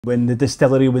When the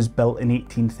distillery was built in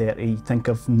 1830, think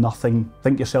of nothing.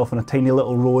 Think yourself on a tiny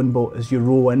little rowing boat as you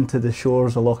row into the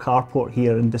shores of Loch Harport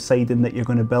here and deciding that you're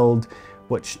going to build,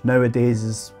 which nowadays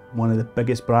is one of the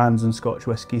biggest brands in Scotch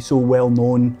whisky, so well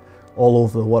known all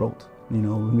over the world. You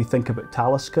know, when we think about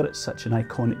Talisker, it's such an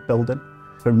iconic building.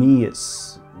 For me,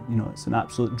 it's an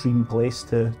absolute dream place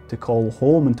to call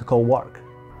home and to call work.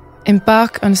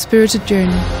 Embark on a spirited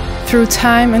journey through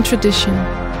time and tradition,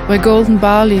 where golden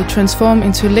barley transform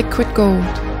into liquid gold.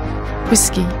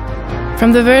 Whisky.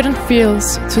 From the verdant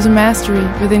fields to the mastery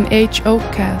within aged oak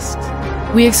casks,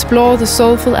 we explore the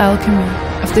soulful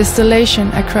alchemy of distillation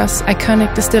across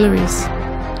iconic distilleries.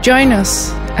 Join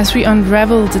us as we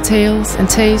unravel the tales and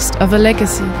taste of a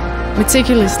legacy,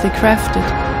 meticulously crafted,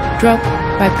 drop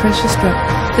by precious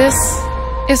drop. This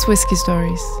is Whisky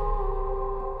Stories.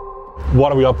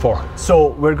 What are we up for? So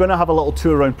we're going to have a little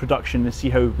tour around production and see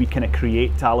how we kind of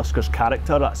create Talisker's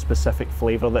character, that specific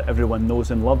flavour that everyone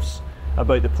knows and loves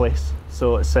about the place.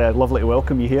 So it's lovely to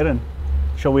welcome you here, and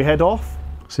shall we head off?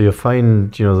 So you'll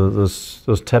find,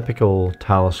 those typical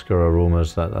Talisker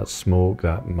aromas, that smoke,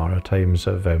 that maritime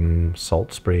sort of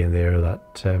salt spray in there,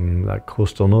 that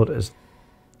coastal note is.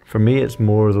 For me, it's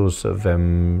more those sort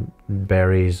of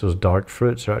berries, those dark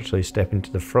fruits are actually stepping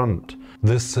to the front.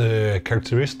 This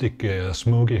characteristic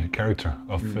smoky character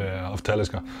of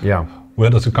Talisker. Yeah. Where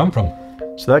does it come from?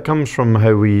 So that comes from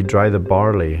how we dry the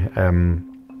barley.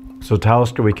 So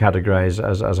Talisker we categorise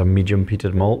as a medium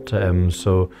peated malt.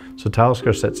 So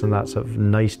Talisker sits in that sort of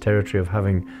nice territory of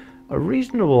having a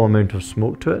reasonable amount of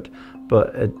smoke to it,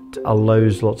 but it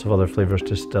allows lots of other flavours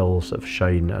to still sort of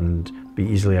shine and be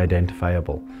easily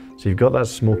identifiable. So you've got that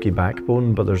smoky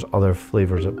backbone, but there's other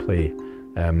flavours at play.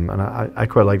 And I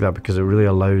quite like that because it really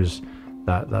allows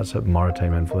that sort of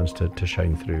maritime influence to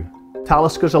shine through.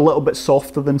 Talisker's a little bit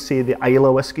softer than, say, the Isle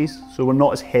of whiskies, so we're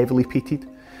not as heavily peated.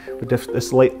 With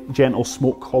this light, gentle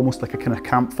smoke, almost like a kind of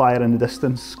campfire in the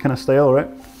distance kind of style, right?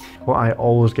 What I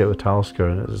always get with Talisker,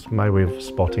 and it's my way of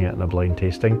spotting it in a blind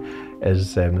tasting,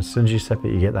 is as soon as you sip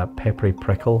it, you get that peppery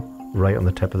prickle right on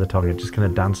the tip of the tongue. It just kind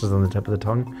of dances on the tip of the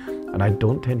tongue, and I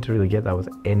don't tend to really get that with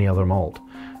any other malt,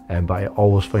 but I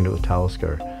always find it with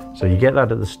Talisker. So you get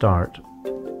that at the start,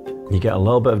 you get a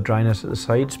little bit of dryness at the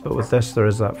sides, but with this there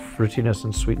is that fruitiness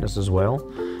and sweetness as well.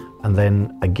 And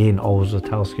then again, always with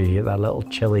Talisker, you get that little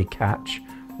chilly catch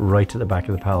right at the back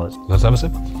of the palate. Let's have a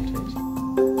sip.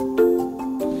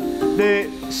 The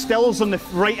stills on the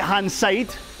right-hand side,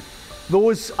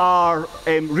 those are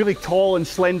really tall and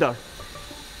slender.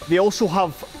 They also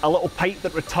have a little pipe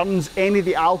that returns any of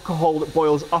the alcohol that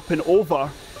boils up and over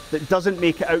that doesn't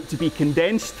make it out to be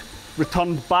condensed,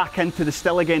 returned back into the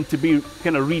still again to be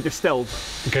kind of redistilled.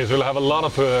 Okay, so we'll have a lot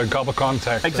of copper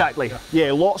contact. Exactly.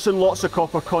 Yeah, lots and lots of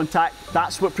copper contact.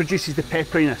 That's what produces the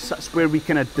pepperiness. That's where we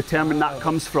kind of determine that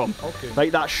comes from. Okay.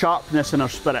 Like that sharpness in our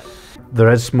spirit.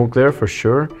 There is smoke there for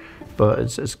sure, but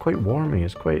it's quite warming.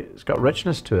 It's got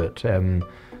richness to it.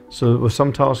 So with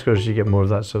some Taliskers, you get more of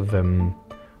that sort of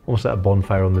almost like a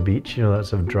bonfire on the beach, that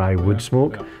sort of dry wood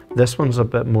smoke. Yeah. This one's a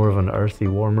bit more of an earthy,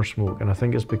 warmer smoke, and I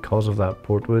think it's because of that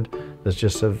portwood that's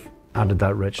just sort of added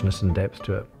that richness and depth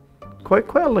to it. Quite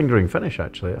a lingering finish,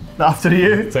 actually. After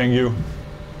you. Thank you.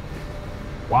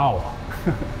 Wow.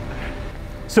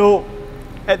 So,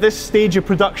 at this stage of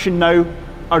production now,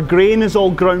 our grain is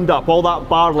all ground up. All that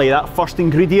barley, that first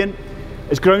ingredient,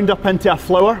 is ground up into a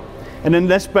flour, and in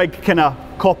this big kind of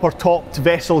copper-topped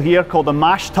vessel here called a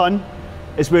mash tun,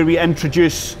 is where we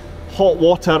introduce hot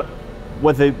water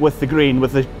with the grain,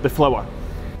 with the flour.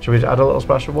 Should we add a little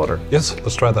splash of water? Yes,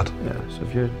 let's try that. Yeah, so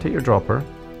if you take your dropper,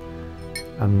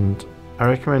 and I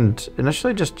recommend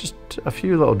initially just a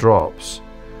few little drops,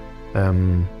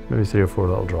 maybe 3 or 4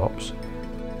 little drops.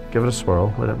 Give it a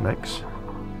swirl, let it mix.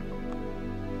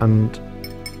 And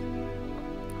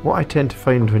what I tend to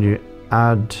find when you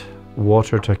add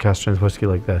water to a cask strength whisky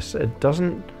like this, it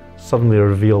doesn't suddenly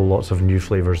reveal lots of new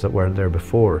flavours that weren't there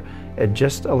before. It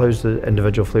just allows the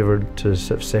individual flavour to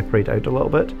sort of separate out a little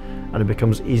bit, and it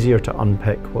becomes easier to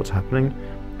unpick what's happening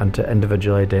and to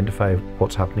individually identify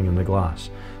what's happening in the glass.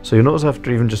 So you'll notice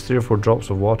after even just 3 or 4 drops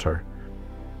of water,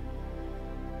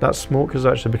 that smoke has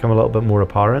actually become a little bit more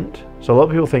apparent. So a lot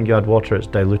of people think you add water, it's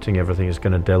diluting everything, it's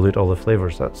going to dilute all the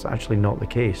flavours. That's actually not the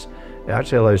case. It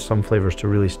actually allows some flavours to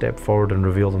really step forward and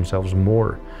reveal themselves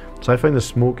more. So I find the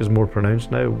smoke is more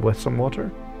pronounced now with some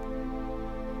water.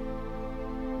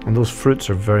 And those fruits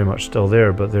are very much still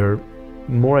there, but they're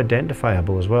more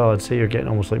identifiable as well. I'd say you're getting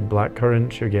almost like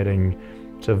blackcurrants, you're getting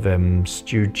sort of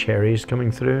stewed cherries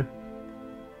coming through.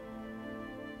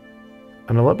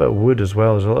 And a little bit of wood as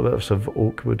well, there's a little bit of sort of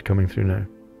oak wood coming through now.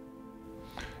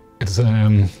 It's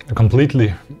a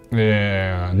completely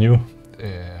new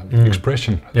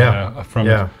expression.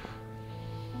 From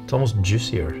it's almost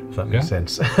juicier, if that makes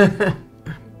sense.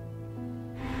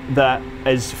 That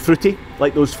is fruity,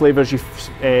 like those flavours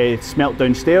you've smelt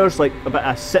downstairs, like a bit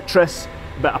of citrus,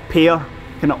 a bit of pear,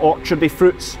 kind of orchardy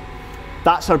fruits.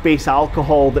 That's our base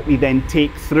alcohol that we then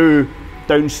take through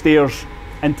downstairs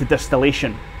into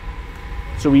distillation.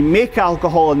 So we make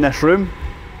alcohol in this room.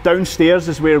 Downstairs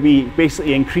is where we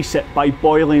basically increase it by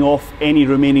boiling off any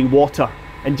remaining water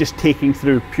and just taking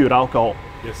through pure alcohol.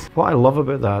 Yes. What I love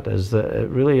about that is that it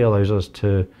really allows us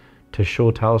to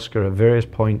show Talisker at various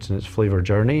points in its flavour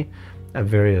journey, at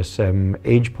various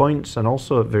age points, and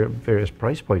also at various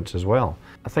price points as well.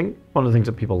 I think one of the things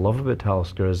that people love about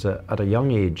Talisker is that at a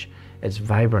young age, it's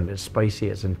vibrant, it's spicy,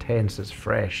 it's intense, it's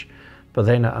fresh. But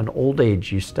then at an old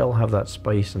age, you still have that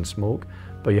spice and smoke,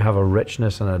 but you have a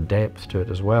richness and a depth to it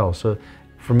as well. So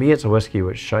for me, it's a whiskey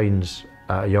which shines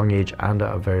at a young age and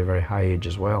at a very, very high age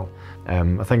as well.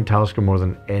 I think Talisker, more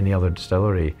than any other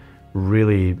distillery,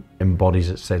 really embodies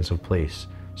its sense of place.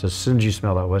 So as soon as you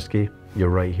smell that whiskey, you're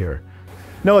right here.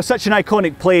 No, it's such an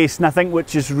iconic place, and I think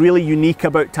which is really unique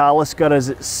about Talisker is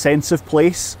its sense of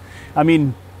place. I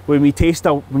mean, when we taste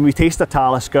a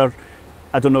Talisker,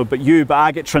 I don't know about you, but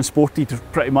I get transported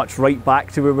pretty much right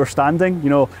back to where we're standing. You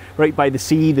know, right by the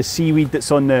sea, the seaweed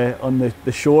that's on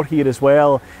the shore here as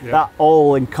well. Yeah. That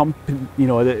all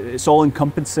it's all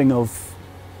encompassing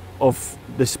of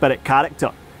the spirit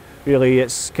character. Really,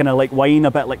 it's kind of like wine,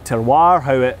 a bit like terroir,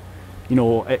 how it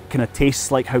kind of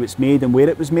tastes like how it's made and where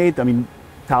it was made. I mean,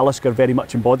 Talisker very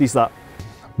much embodies that.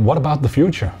 What about the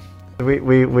future?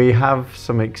 We have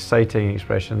some exciting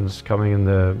expressions coming in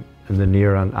the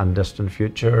near and distant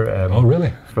future. Oh,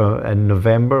 really? In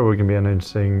November, we're going to be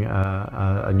announcing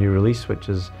a new release, which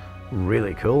is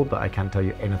really cool, but I can't tell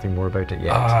you anything more about it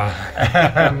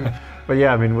yet. But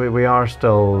yeah, I mean, we are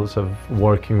still sort of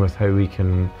working with how we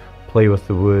can play with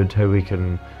the wood, how we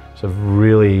can sort of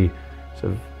really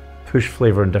sort of push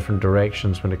flavour in different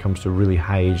directions when it comes to really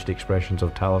high-aged expressions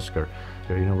of Talisker.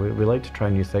 So, you know, we like to try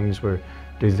new things. We're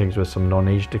doing things with some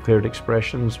non-age declared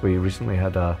expressions. We recently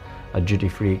had a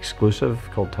duty-free exclusive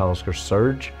called Talisker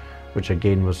Surge, which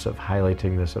again was sort of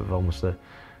highlighting this sort of almost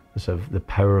the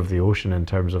power of the ocean in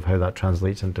terms of how that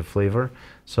translates into flavour.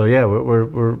 So yeah,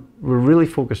 we're really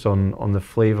focused on the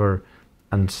flavour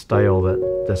and style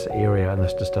that this area and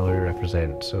this distillery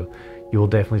represents. So you will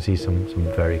definitely see some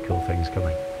very cool things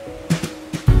coming.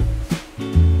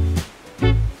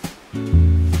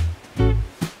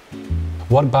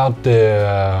 What about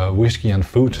the whiskey and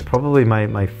food? Probably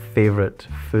my favourite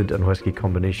food and whiskey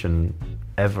combination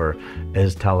ever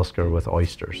is Talisker with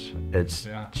oysters. It's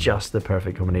just the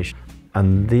perfect combination.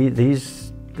 And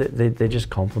they just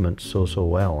complement so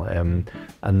well.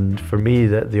 And for me,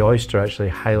 the oyster actually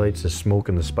highlights the smoke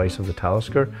and the spice of the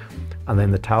Talisker, and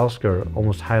then the Talisker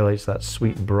almost highlights that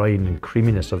sweet brine and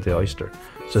creaminess of the oyster.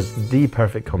 So it's the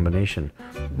perfect combination.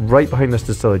 Right behind this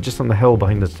distillery, just on the hill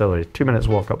behind the distillery, 2 minutes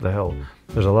walk up the hill,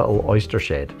 there's a little oyster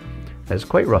shed. It's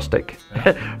quite rustic,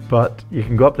 but you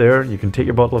can go up there, you can take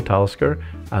your bottle of Talisker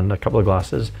and a couple of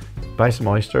glasses, buy some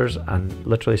oysters, and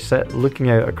literally sit looking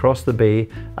out across the bay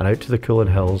and out to the Coolin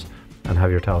Hills and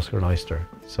have your Talisker and oyster.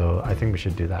 So I think we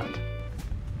should do that.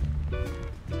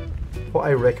 What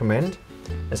I recommend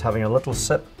is having a little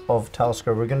sip of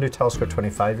Talisker. We're going to do Talisker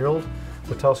 25-year-old.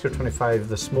 With Talisker 25,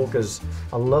 the smoke is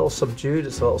a little subdued,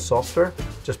 it's a little softer,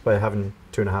 just by having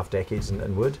 2.5 decades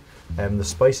in wood. The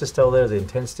spice is still there, the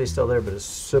intensity is still there, but it's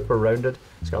super rounded.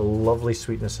 It's got a lovely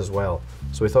sweetness as well.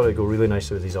 So we thought it'd go really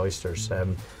nicely with these oysters.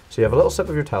 So you have a little sip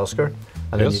of your Talisker,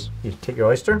 and then you take your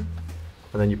oyster,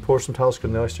 and then you pour some Talisker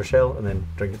in the oyster shell, and then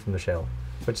drink it from the shell,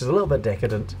 which is a little bit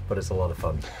decadent, but it's a lot of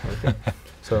fun. Okay.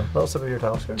 So a little sip of your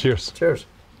Talisker. Cheers. Cheers.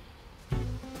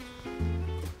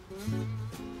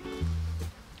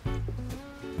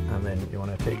 And then you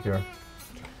want to take your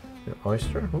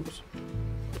oyster. Oops.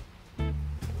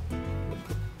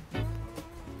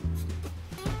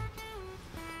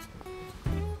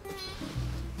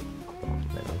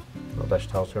 Little dash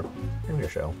of Talisker in your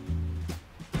shell.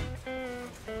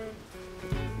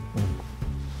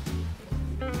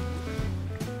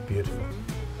 Beautiful.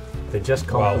 They just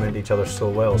complement each other so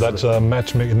well. That's a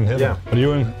match made in heaven. Yeah. But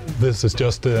Ewan, this is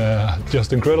just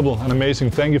incredible and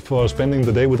amazing. Thank you for spending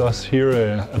the day with us here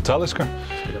at Talisker.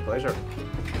 It's been a pleasure.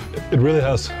 It really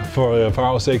has, for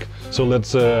our sake. So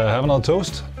let's have another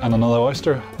toast and another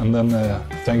oyster, and then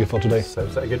thank you for today.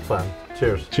 Sounds like a good plan.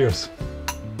 Cheers. Cheers.